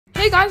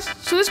Hey guys,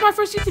 so this is my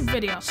first YouTube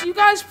video. So you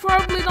guys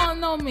probably don't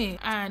know me.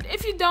 And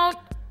if you don't,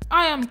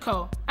 I am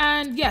Ko.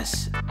 And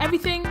yes,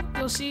 everything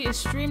you'll see is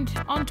streamed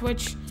on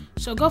Twitch.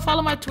 So go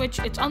follow my Twitch.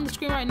 It's on the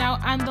screen right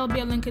now and there'll be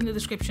a link in the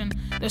description.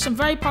 There's some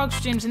very pog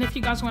streams, and if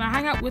you guys want to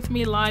hang out with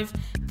me live,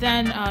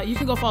 then you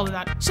can go follow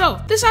that.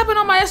 So this happened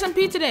on my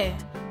SMP today.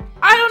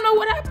 I don't know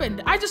what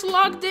happened. I just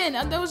logged in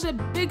and there was a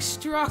big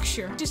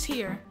structure just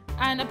here.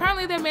 And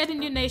apparently they made a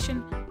new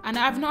nation and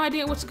I have no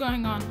idea what's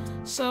going on.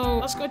 So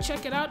let's go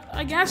check it out,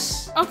 I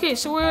guess. Okay,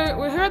 so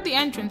we're here at the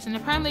entrance and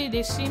apparently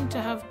they seem to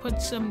have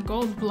put some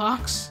gold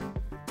blocks.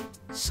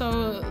 So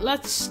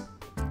let's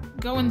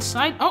go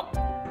inside. Oh,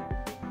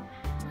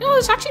 you know,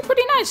 it's actually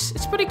pretty nice.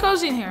 It's pretty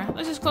cozy in here.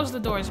 Let's just close the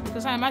doors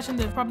because I imagine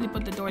they've probably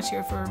put the doors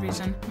here for a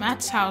reason.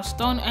 Matt's house.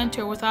 Don't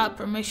enter without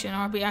permission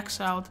or be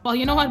exiled. Well,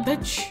 you know what,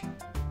 bitch?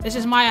 This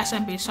is my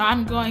SMP, so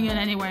I'm going in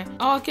anyway.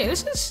 Oh, okay,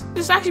 this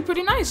is actually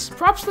pretty nice.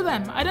 Props to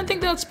them. I don't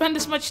think they'll spend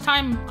this much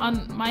time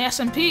on my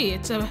SMP.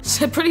 It's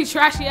a pretty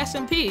trashy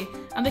SMP.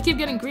 And they keep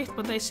getting grief,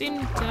 but they seem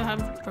to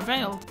have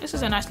prevailed. This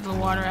is a nice little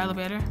water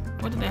elevator.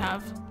 What do they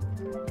have?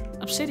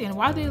 Obsidian.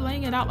 Why are they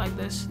laying it out like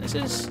this? This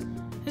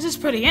is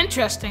pretty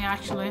interesting,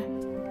 actually.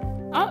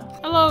 Oh,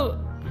 hello.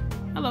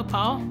 Hello,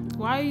 Paul.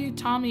 Why are you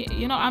Tommy?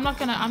 You know, I'm not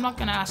gonna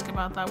ask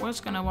about that. We're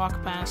just gonna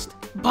walk past.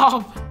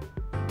 Bob.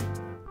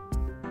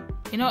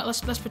 You know what?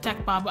 Let's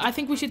protect Bob. I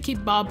think we should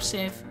keep Bob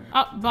safe.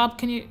 Oh, Bob,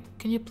 can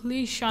you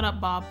please shut up,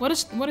 Bob? What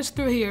is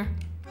through here?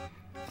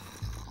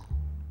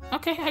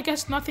 Okay, I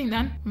guess nothing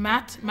then.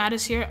 Matt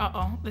is here.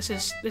 Uh-oh, this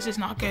is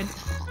not good.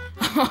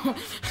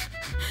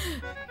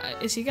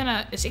 Is he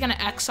gonna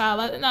exile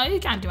us? No, he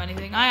can't do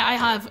anything. I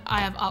have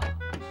up.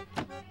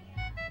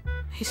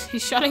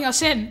 He's shutting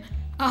us in.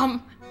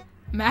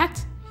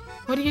 Matt,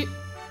 what are you?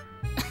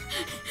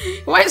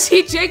 Why is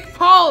he Jake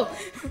Paul?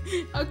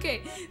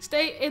 Okay,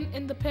 stay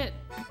in the pit.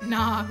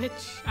 Nah,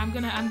 bitch. I'm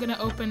gonna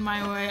open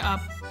my way up.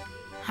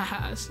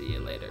 Haha, see you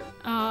later.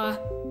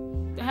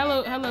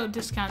 Hello,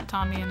 discount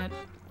Tommy in it.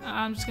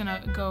 I'm just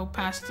gonna go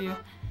past you.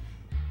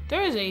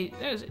 There's a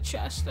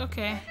chest.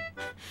 Okay.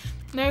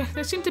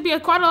 There seem to be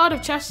quite a lot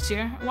of chests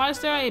here. Why is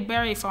there a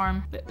berry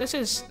farm? This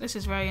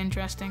is very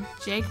interesting.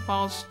 Jake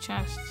Paul's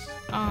chests.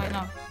 Oh wait,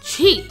 no.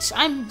 Cheats!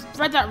 I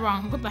read that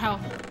wrong. What the hell?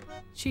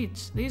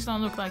 Cheats. These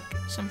don't look like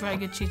some very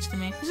good cheats to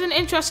me. This is an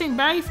interesting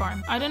berry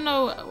farm. I don't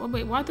know.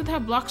 Wait, why did they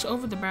have blocks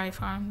over the berry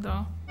farm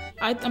though?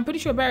 I'm pretty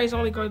sure berries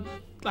only grow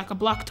like a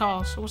block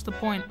tall, so what's the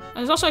point?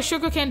 There's also a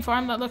sugarcane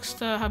farm that looks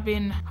to have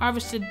been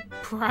harvested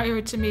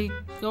prior to me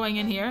going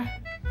in here.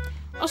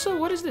 Also,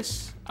 what is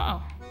this? Uh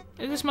oh.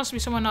 This must be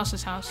someone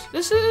else's house.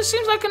 This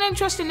seems like an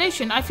interesting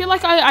nation. I feel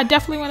like I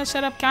definitely want to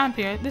set up camp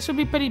here. This would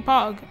be pretty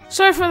pog.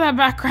 Sorry for that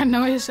background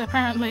noise.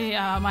 Apparently,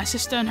 my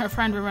sister and her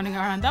friend were running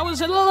around. That was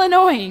a little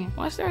annoying.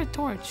 Why is there a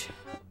torch?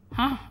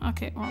 Huh?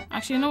 Okay, well,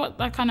 actually, you know what?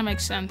 That kind of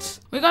makes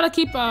sense. We gotta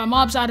keep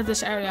mobs out of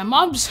this area.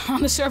 Mobs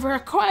on the server are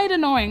quite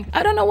annoying.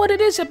 I don't know what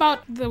it is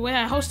about the way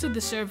I hosted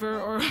the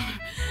server or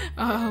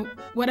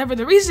whatever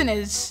the reason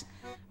is.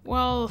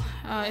 Well,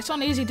 it's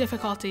on easy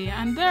difficulty,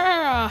 and there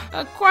are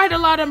quite a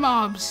lot of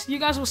mobs. You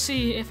guys will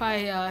see if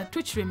I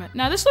Twitch stream it.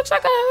 Now, this looks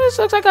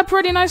like a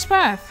pretty nice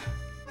path.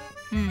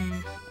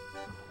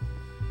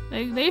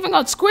 They even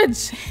got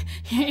squids.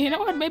 You know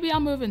what? Maybe I'll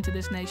move into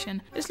this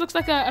nation. This looks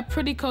like a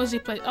pretty cozy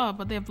place. Oh,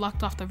 but they've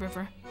blocked off the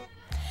river.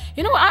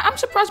 You know what? I'm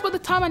surprised by the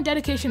time and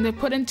dedication they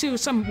put into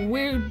some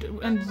weird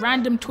and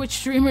random Twitch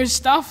streamers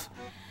stuff.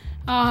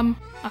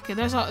 Okay,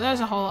 there's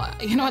a hole.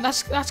 You know what?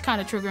 That's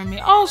kind of triggering me.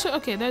 Also,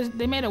 okay,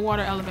 they made a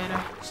water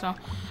elevator. So,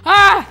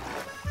 well,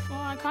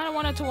 I kind of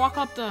wanted to walk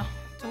up the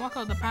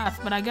path,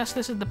 but I guess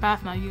this is the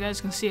path now. You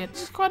guys can see it.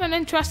 It's quite an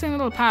interesting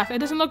little path. It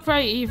doesn't look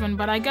very even,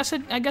 but I guess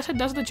it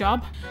does the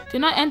job. Do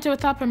not enter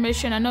without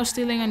permission, and no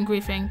stealing and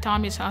griefing.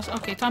 Tommy's house.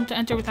 Okay, time to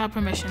enter without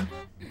permission.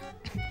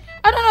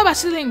 I don't know about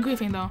stealing and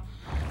griefing though.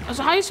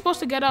 So how are you supposed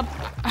to get up?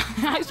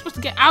 How are you supposed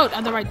to get out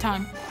at the right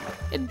time?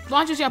 It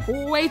launches you up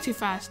way too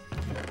fast.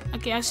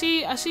 Okay, I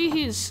see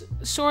he's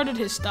sorted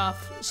his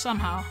stuff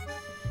somehow.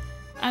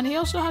 And he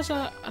also has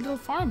a little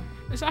farm.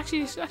 It's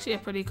actually a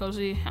pretty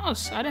cozy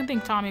house. I didn't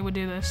think Tommy would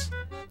do this.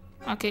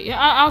 Okay, yeah,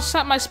 I'll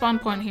set my spawn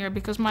point here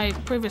because my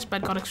previous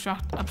bed got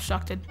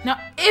obstructed. Now,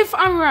 if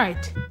I'm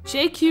right,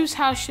 JQ's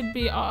house should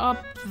be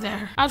up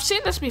there. I've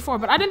seen this before,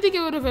 but I didn't think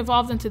it would have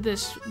evolved into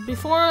this.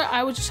 Before,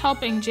 I was just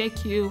helping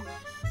JQ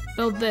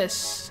build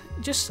this,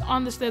 just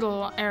on this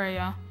little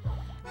area.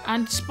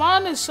 And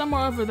spawn is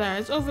somewhere over there.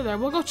 It's over there.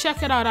 We'll go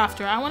check it out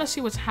after. I want to see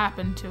what's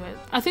happened to it.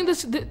 I think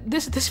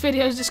this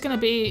video is just gonna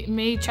be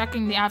me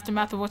checking the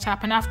aftermath of what's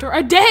happened after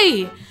a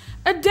day.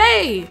 A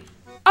day.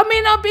 I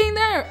mean, not being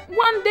there.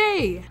 1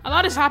 day. A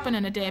lot has happened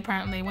in a day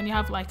apparently. When you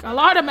have like a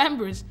lot of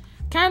members.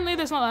 Currently,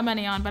 there's not that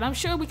many on, but I'm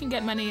sure we can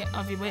get many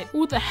of you. Wait,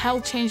 who the hell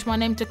changed my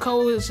name to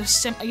Ko? Is a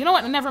sim. You know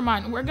what? Never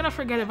mind. We're gonna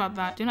forget about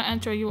that. Do not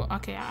enter. You.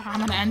 Okay, I'm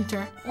gonna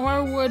enter.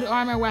 Or wood,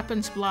 armor,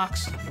 weapons,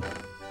 blocks.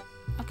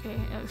 Okay.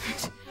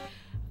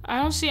 I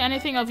don't see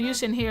anything of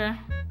use in here.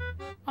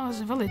 Oh,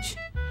 there's a village.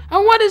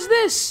 And what is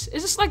this?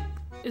 Is this like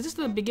Is this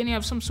the beginning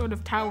of some sort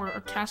of tower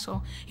or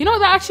castle? You know,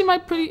 that actually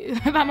might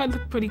that might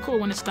look pretty cool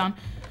when it's done.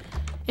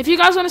 If you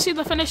guys want to see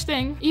the finished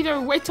thing, either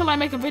wait till I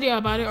make a video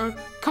about it or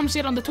come see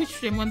it on the Twitch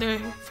stream when they're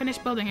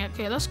finished building it.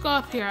 Okay, let's go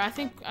up here. I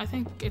think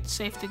it's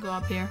safe to go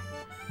up here.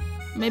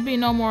 Maybe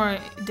no more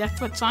death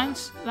threat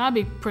signs. That'd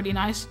be pretty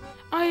nice.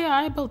 Oh yeah,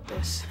 I built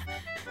this.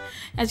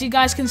 As you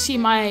guys can see,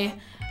 my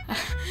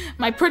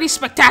pretty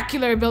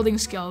spectacular building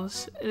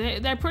skills.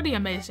 They're pretty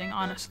amazing,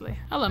 honestly.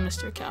 Hello,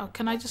 Mr. Cow.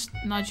 Can I just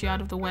nudge you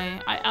out of the way?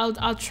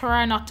 I'll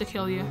try not to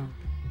kill you.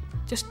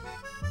 Just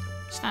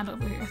stand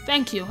over here.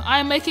 Thank you. I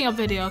am making a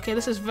video, okay?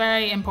 This is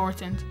very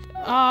important.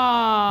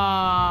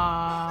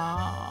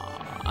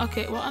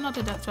 Okay, well,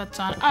 another death threat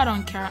sign. I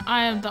don't care.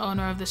 I am the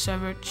owner of the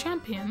server.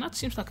 Champion. That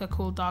seems like a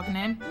cool dog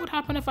name. What would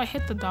happen if I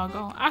hit the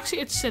doggo?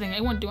 Actually, it's sitting.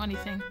 It won't do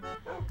anything.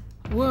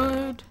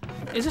 Wood.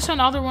 Is this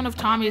another one of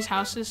Tommy's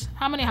houses?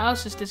 How many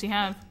houses does he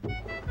have?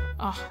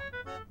 Oh.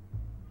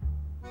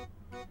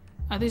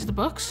 Are these the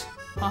books?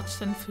 Pots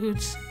and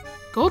foods.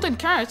 Golden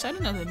carrots? I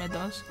didn't know they made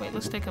those. Wait,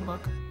 let's take a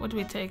book. What do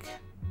we take?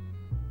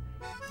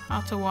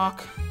 How to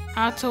walk.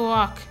 How to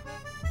walk.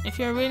 If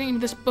you're reading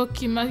this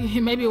book, you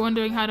may be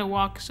wondering how to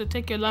walk. So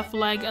take your left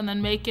leg and then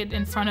make it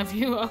in front of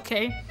you.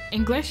 Okay.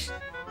 English.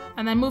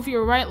 And then move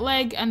your right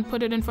leg and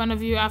put it in front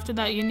of you. After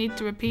that, you need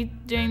to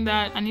repeat doing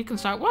that and you can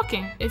start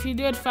walking. If you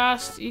do it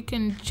fast, you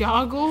can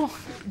joggle.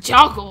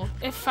 Joggle.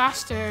 If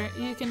faster,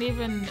 you can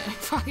even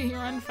fucking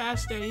run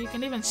faster. You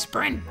can even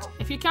sprint.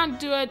 If you can't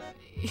do it,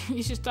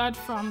 you should start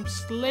from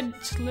slithering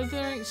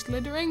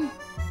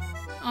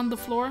on the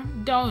floor.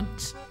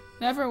 Don't.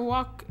 Never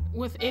walk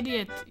with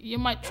idiot. You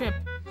might trip.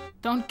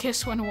 Don't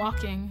kiss when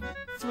walking.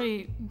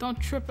 3. Don't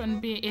trip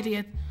and be an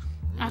idiot.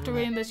 After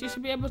reading this, you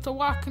should be able to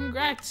walk.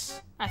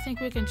 Congrats. I think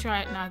we can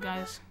try it now,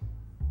 guys.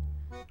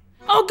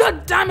 Oh,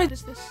 god damn it! What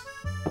is this?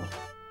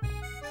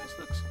 This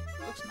looks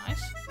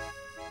nice.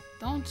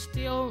 Don't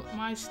steal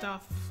my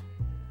stuff.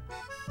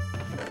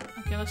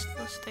 Okay, let's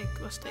take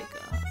a piece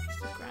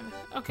of granite.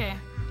 Okay.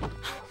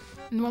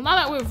 Well, now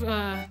that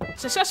we've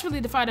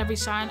successfully defied every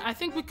sign, I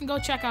think we can go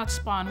check out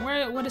Spawn.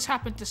 What has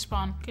happened to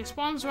Spawn? Okay,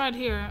 Spawn's right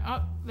here.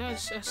 Oh,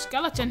 there's a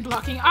skeleton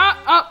blocking.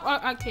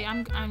 Okay,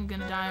 I'm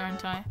gonna die,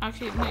 aren't I?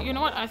 Actually, you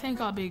know what? I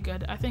think I'll be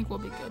good. I think we'll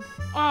be good.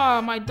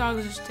 Oh, my dog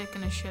is just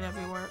taking a shit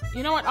everywhere.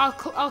 You know what?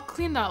 I'll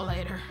clean that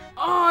later.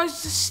 Oh, the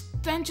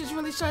stench is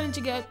really starting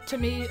to get to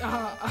me.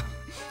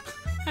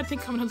 I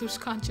think I'm gonna lose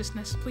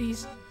consciousness.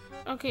 Please.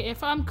 Okay,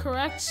 if I'm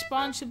correct,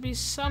 Spawn should be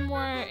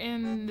somewhere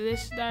in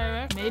this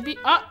direction. Maybe.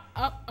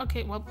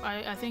 Okay, well,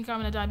 I think I'm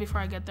gonna die before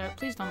I get there.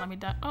 Please don't let me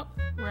die. Oh,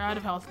 we're out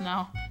of health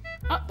now.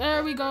 Oh,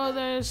 there we go.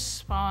 There's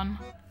Spawn.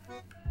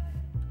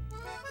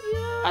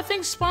 Yeah, I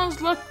think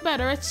Spawn's looked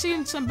better. It's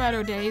seen some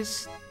better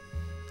days.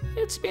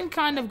 It's been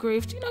kind of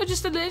griefed. You know,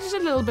 just a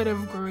little bit of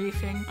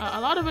griefing.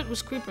 A lot of it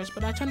was creepers,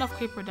 but I turned off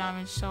creeper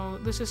damage, so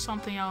this is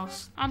something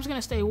else. I'm just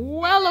gonna stay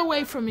well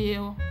away from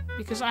you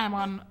because I am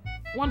on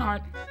 1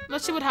 heart.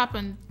 Let's see what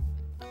happened.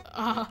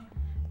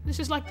 This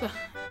is like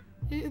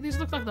these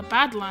look like the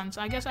Badlands.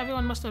 I guess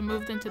everyone must have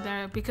moved into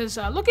there because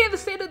looking at the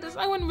state of this,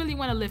 I wouldn't really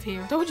want to live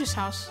here. Doge's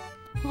house.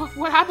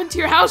 What happened to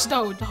your house,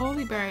 Doge? The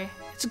holy berry.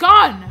 It's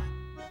gone.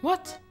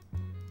 What?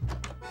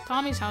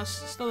 Tommy's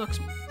house still looks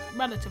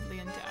relatively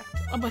intact.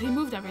 Oh, but he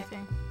moved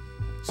everything.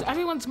 So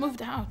everyone's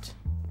moved out.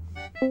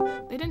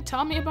 They didn't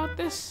tell me about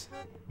this.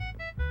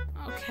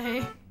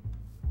 Okay.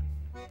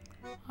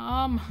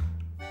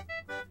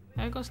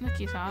 There goes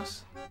Nikki's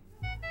house.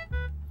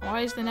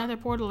 Why is the nether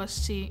portal a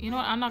C? You know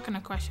what? I'm not gonna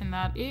question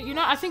that. You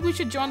know, I think we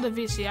should join the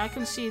VC. I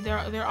can see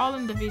they're all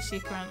in the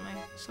VC currently.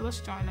 So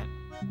let's join it.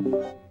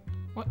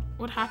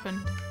 What happened?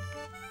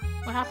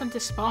 What happened to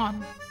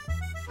Spawn?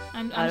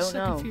 I'm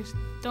so confused.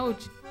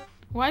 Doge,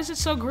 why is it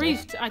so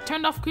griefed? I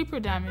turned off creeper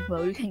damage.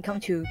 Well, you can come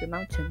to the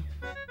mountain.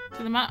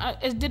 To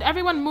the did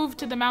everyone move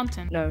to the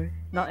mountain? No,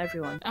 not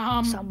everyone.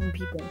 Some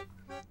people.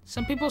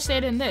 Some people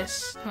stayed in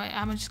this. Wait,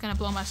 I'm just gonna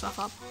blow myself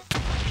up.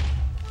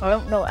 I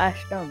don't know,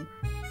 ask them.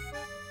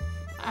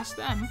 Ask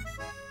them?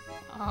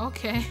 Oh,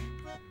 okay.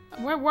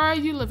 Where are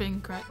you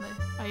living currently?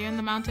 Are you in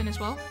the mountain as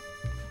well?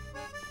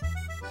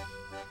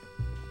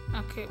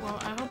 Okay, well,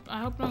 I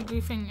hope no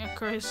griefing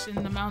occurs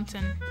in the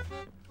mountain.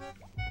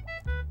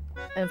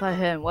 And if I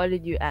had, why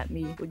did you at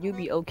me? Would you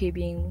be okay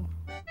being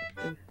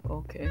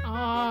okay?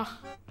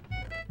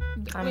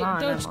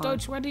 Wait,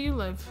 Doge, where do you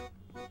live?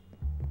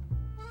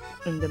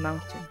 In the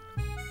mountain.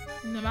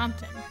 In the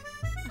mountain.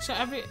 So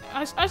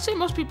I'd say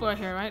most people are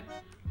here, right?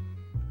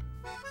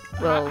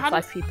 Well,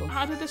 5 people.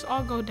 How did this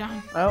all go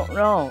down? I don't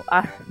know.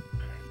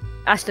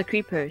 Ask the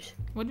creepers.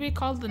 What do we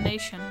call the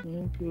nation?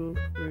 1, 2,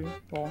 3,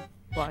 4,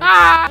 5.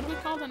 What do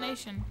we call the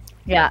nation?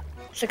 Yeah,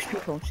 6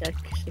 people.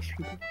 6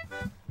 people.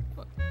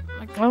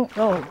 Like, I don't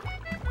know.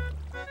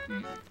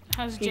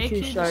 Has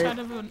JQ decided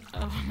of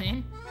a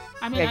name?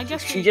 I mean, yeah, I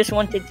guess she just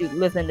wanted to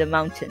live in the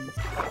mountains.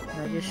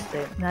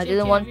 I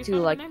didn't want to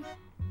like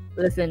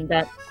live in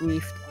that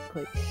grief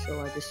place,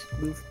 so I just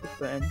moved with a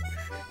friend.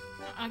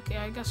 Okay,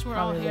 I guess we're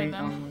all here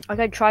then. I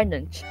got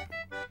tridents.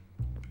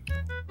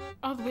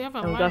 Oh, we have a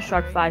library. We got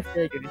shark 5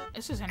 villagers.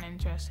 This is an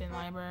interesting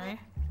library.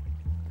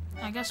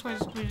 I guess we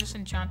just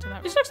enchanted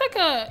that. This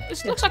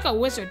looks like a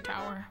wizard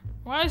tower.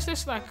 Why is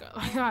this like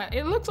that?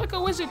 It looks like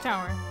a wizard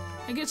tower.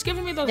 Like it's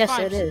giving me those vibes. Yes,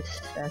 it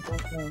is. That's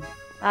okay.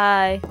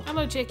 Hi.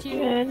 Hello, JQ.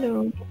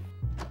 Hello.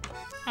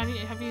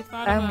 Have you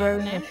thought I'm of a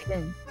wearing name a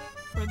skin.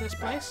 for this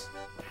place?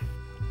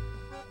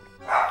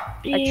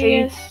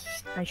 Yes.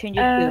 I changed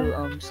it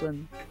to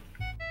Slim.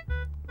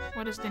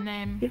 What is the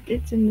name?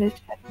 It's in this.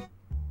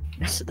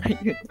 That's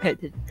the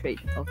united trait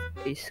of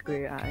a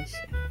square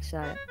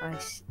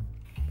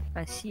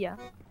Asia.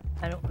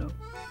 I don't know.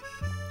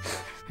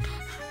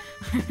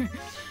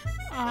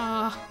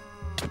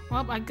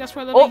 Well, I guess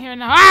we're living here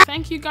now. Ah!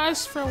 Thank you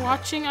guys for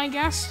watching, I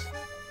guess.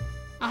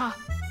 I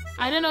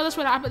didn't know this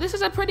would happen. This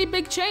is a pretty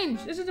big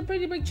change. This is a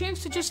pretty big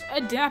change to just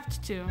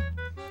adapt to.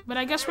 But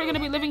I guess we're gonna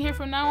be living here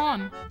from now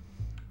on.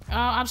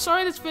 I'm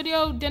sorry this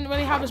video didn't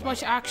really have as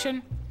much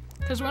action,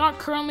 because we're not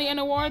currently in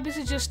a war. This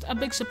is just a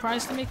big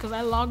surprise to me, because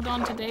I logged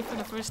on today for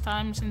the first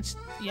time since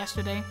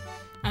yesterday.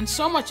 And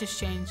so much has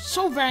changed.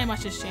 So very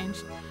much has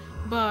changed.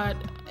 But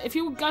if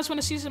you guys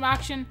want to see some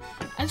action,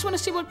 I just want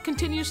to see what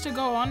continues to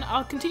go on.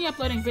 I'll continue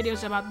uploading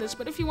videos about this,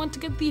 but if you want to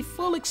get the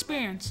full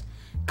experience,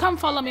 come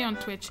follow me on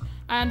Twitch.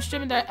 I'm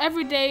streaming there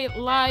every day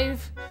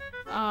live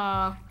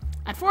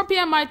at 4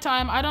 p.m. my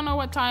time. I don't know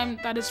what time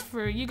that is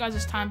for you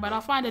guys' time, but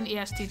I'll find an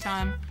EST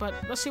time. But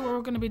let's see what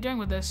we're going to be doing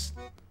with this.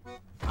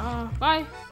 Bye.